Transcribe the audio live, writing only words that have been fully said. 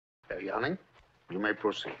Yanni, you may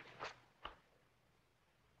proceed.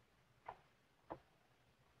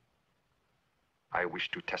 I wish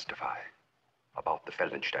to testify about the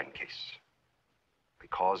Feldenstein case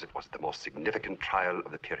because it was the most significant trial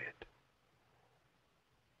of the period.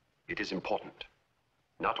 It is important,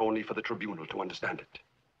 not only for the tribunal to understand it,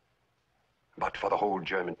 but for the whole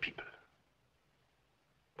German people.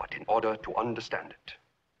 But in order to understand it,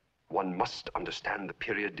 one must understand the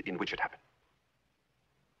period in which it happened.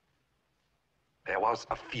 There was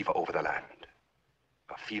a fever over the land,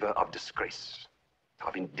 a fever of disgrace,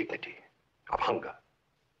 of indignity, of hunger.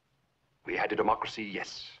 We had a democracy,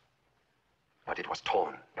 yes, but it was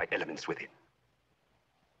torn by elements within.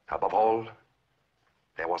 Above all,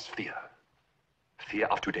 there was fear. Fear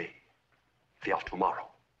of today, fear of tomorrow,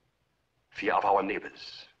 fear of our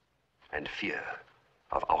neighbors, and fear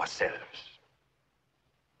of ourselves.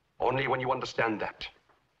 Only when you understand that,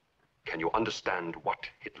 can you understand what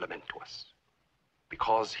Hitler meant to us.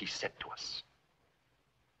 Because he said to us,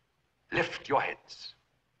 lift your heads,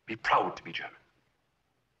 be proud to be German.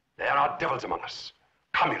 There are devils among us,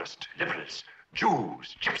 communists, liberals,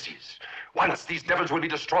 Jews, gypsies. Once these devils will be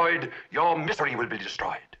destroyed, your misery will be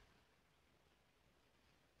destroyed.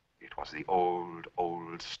 It was the old,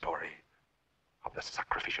 old story of the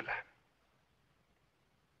sacrificial lamb.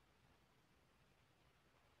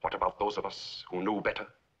 What about those of us who knew better?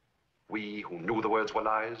 We who knew the words were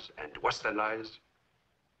lies and worse than lies?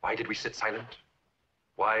 Why did we sit silent?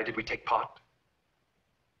 Why did we take part?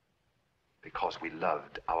 Because we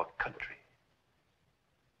loved our country.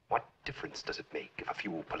 What difference does it make if a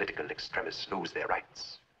few political extremists lose their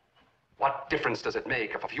rights? What difference does it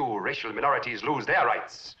make if a few racial minorities lose their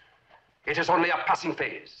rights? It is only a passing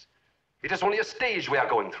phase. It is only a stage we are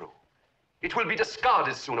going through. It will be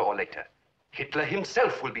discarded sooner or later. Hitler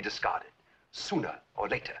himself will be discarded sooner or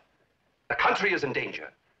later. The country is in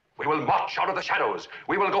danger. We will march out of the shadows.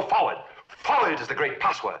 We will go forward. Forward is the great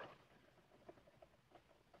password.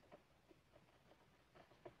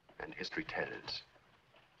 And history tells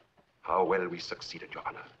how well we succeeded, Your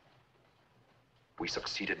Honor. We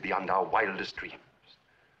succeeded beyond our wildest dreams.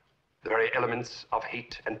 The very elements of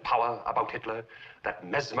hate and power about Hitler that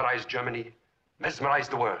mesmerized Germany,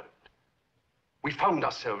 mesmerized the world. We found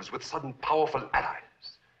ourselves with sudden powerful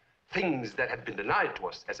allies. Things that had been denied to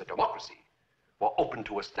us as a democracy were open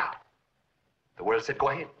to us now. The world said, go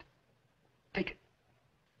ahead. Take it.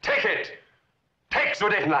 Take it! Take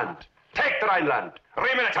Sudetenland! Take the Rhineland!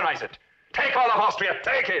 Remilitarize it! Take all of Austria!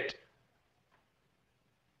 Take it!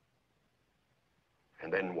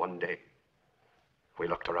 And then one day, we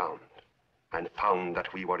looked around and found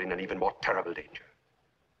that we were in an even more terrible danger.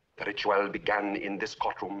 The ritual began in this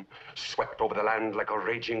courtroom, swept over the land like a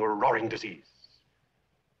raging, roaring disease.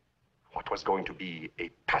 What was going to be a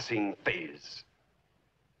passing phase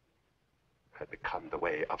had become the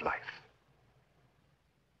way of life.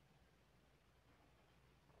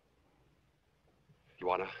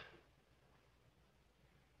 Your Honor,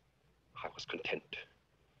 I was content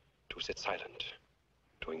to sit silent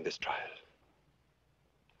during this trial.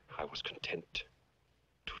 I was content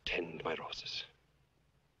to tend my roses.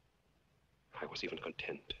 I was even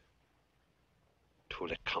content to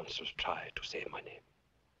let counsel try to save my name.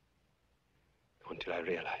 Until I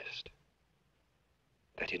realized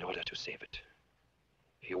that in order to save it,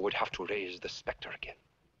 he would have to raise the specter again.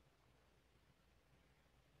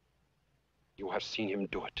 You have seen him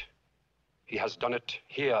do it. He has done it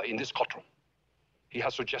here in this courtroom. He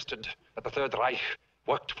has suggested that the Third Reich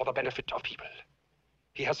worked for the benefit of people.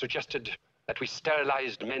 He has suggested that we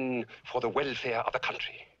sterilized men for the welfare of the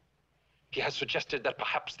country. He has suggested that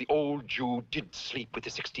perhaps the old Jew did sleep with the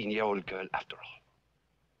 16-year-old girl after all.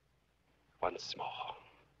 Once more,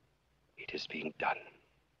 it is being done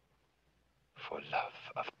for love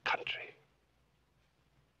of country.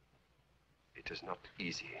 It is not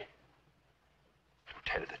easy to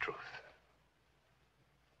tell the truth.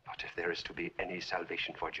 But if there is to be any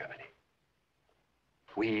salvation for Germany,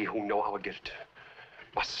 we who know our guilt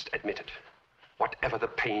must admit it, whatever the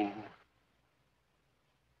pain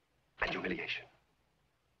and humiliation.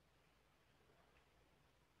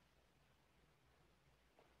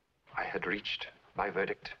 I had reached my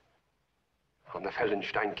verdict on the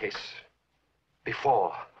Feldenstein case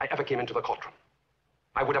before I ever came into the courtroom.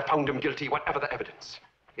 I would have found him guilty, whatever the evidence.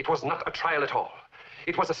 It was not a trial at all.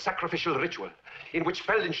 It was a sacrificial ritual in which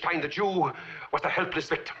Feldenstein, the Jew, was the helpless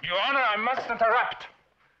victim. Your Honor, I must interrupt.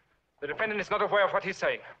 The defendant is not aware of what he's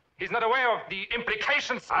saying. He's not aware of the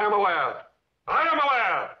implications. I am aware. I am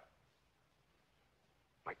aware.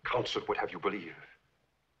 My counsel would have you believe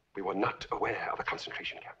we were not aware of the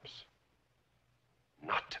concentration camps.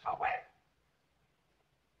 Not aware.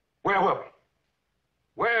 Where were we?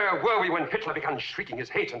 Where were we when Hitler began shrieking his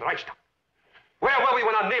hate in the Reichstag? Where were we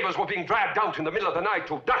when our neighbors were being dragged out in the middle of the night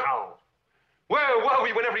to Dachau? Where were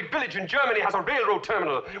we when every village in Germany has a railroad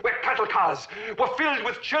terminal where cattle cars were filled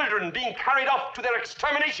with children being carried off to their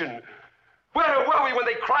extermination? Where were we when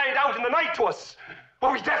they cried out in the night to us?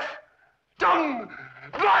 Were we deaf, dumb,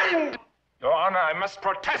 blind? Your Honor, I must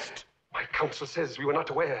protest. My counsel says we were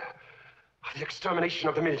not aware of the extermination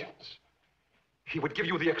of the millions. He would give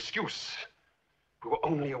you the excuse. We were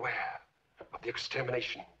only aware of the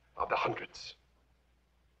extermination of the hundreds.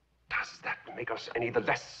 Does that make us any the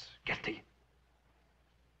less guilty?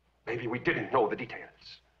 Maybe we didn't know the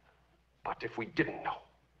details. But if we didn't know,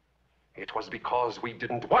 it was because we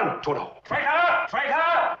didn't want to know. Traitor!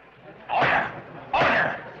 Traitor! Order!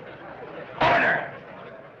 Order! Order!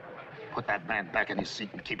 Put that man back in his seat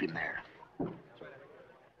and keep him there.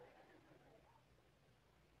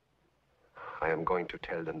 I am going to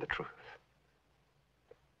tell them the truth.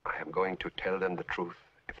 I am going to tell them the truth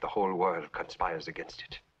if the whole world conspires against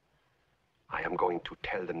it. I am going to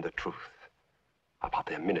tell them the truth about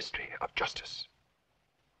their ministry of justice.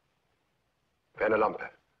 Werner Lampe,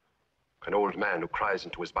 an old man who cries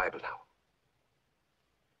into his Bible now.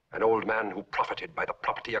 An old man who profited by the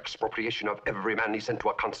property expropriation of every man he sent to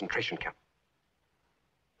a concentration camp.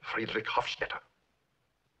 Friedrich Hofstetter,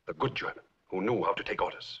 the good German who knew how to take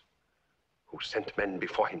orders, who sent men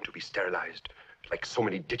before him to be sterilized like so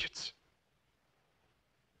many digits.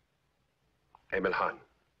 Emil Hahn,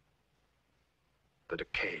 the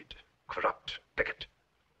decayed, corrupt bigot,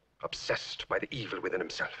 obsessed by the evil within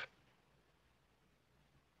himself.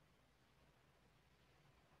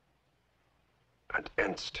 And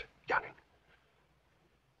Ernst Janning,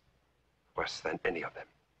 worse than any of them,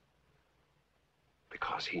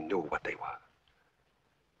 because he knew what they were,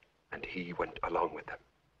 and he went along with them.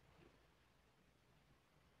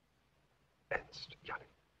 Ernst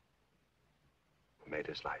Janning, who made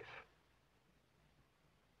his life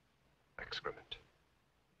excrement,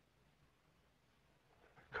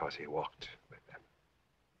 because he walked with